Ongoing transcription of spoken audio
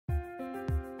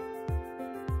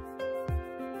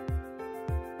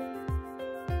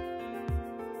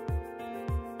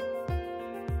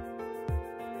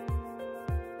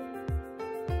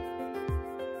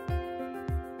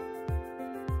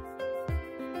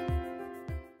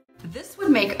This would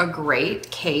make a great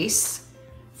case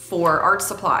for art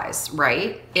supplies,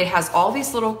 right? It has all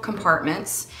these little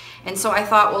compartments. And so I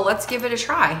thought, well, let's give it a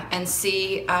try and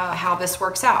see how this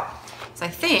works out. So I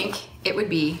think it would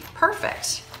be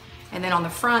perfect. And then on the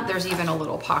front, there's even a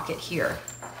little pocket here.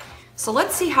 So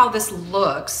let's see how this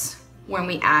looks when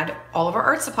we add all of our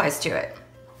art supplies to it.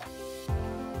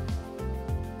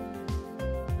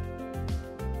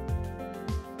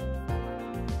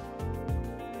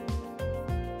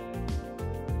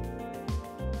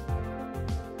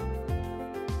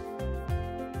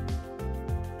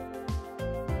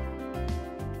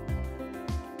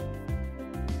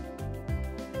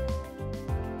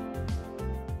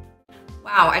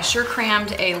 Wow, I sure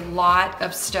crammed a lot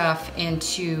of stuff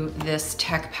into this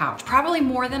tech pouch. Probably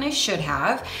more than I should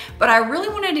have, but I really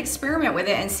wanted to experiment with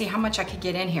it and see how much I could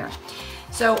get in here.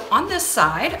 So on this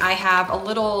side, I have a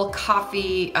little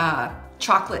coffee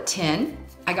chocolate tin.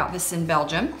 I got this in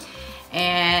Belgium.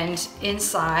 And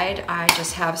inside, I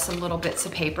just have some little bits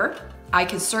of paper. I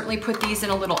could certainly put these in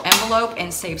a little envelope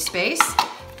and save space.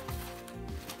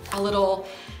 A little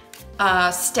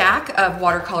stack of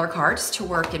watercolor cards to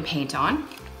work and paint on,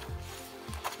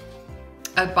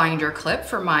 a binder clip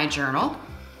for my journal,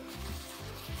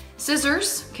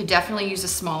 scissors, could definitely use a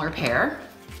smaller pair.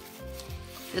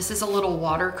 This is a little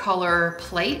watercolor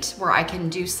plate where I can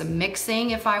do some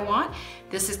mixing if I want.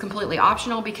 This is completely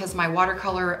optional because my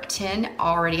watercolor tin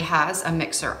already has a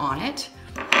mixer on it.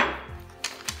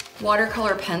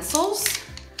 Watercolor pencils,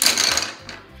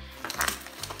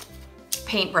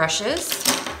 paint brushes,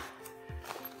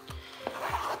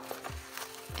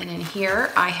 and in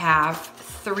here I have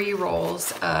 3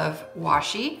 rolls of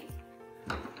washi.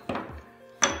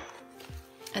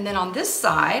 And then on this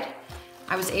side,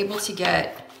 I was able to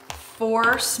get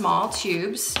 4 small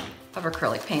tubes of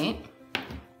acrylic paint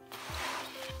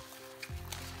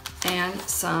and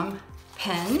some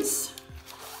pens.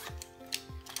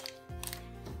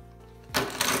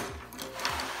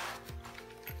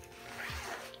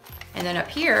 And then up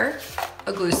here,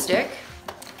 a glue stick,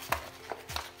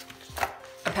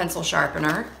 a pencil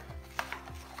sharpener,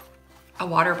 a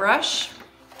water brush,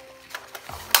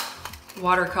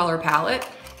 watercolor palette,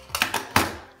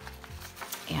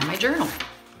 and my journal.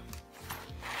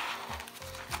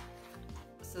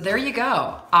 So there you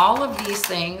go. All of these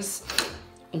things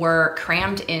were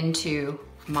crammed into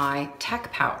my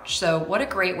tech pouch. So what a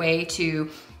great way to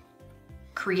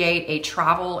create a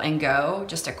travel and go,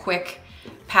 just a quick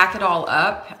pack it all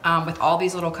up with all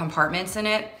these little compartments in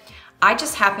it. I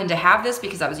just happened to have this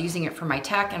because I was using it for my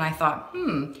tech and I thought,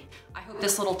 I hope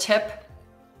this little tip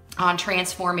on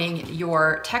transforming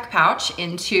your tech pouch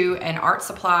into an art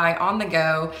supply on the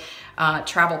go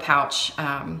travel pouch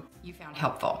you found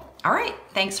helpful. All right,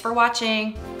 thanks for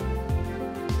watching.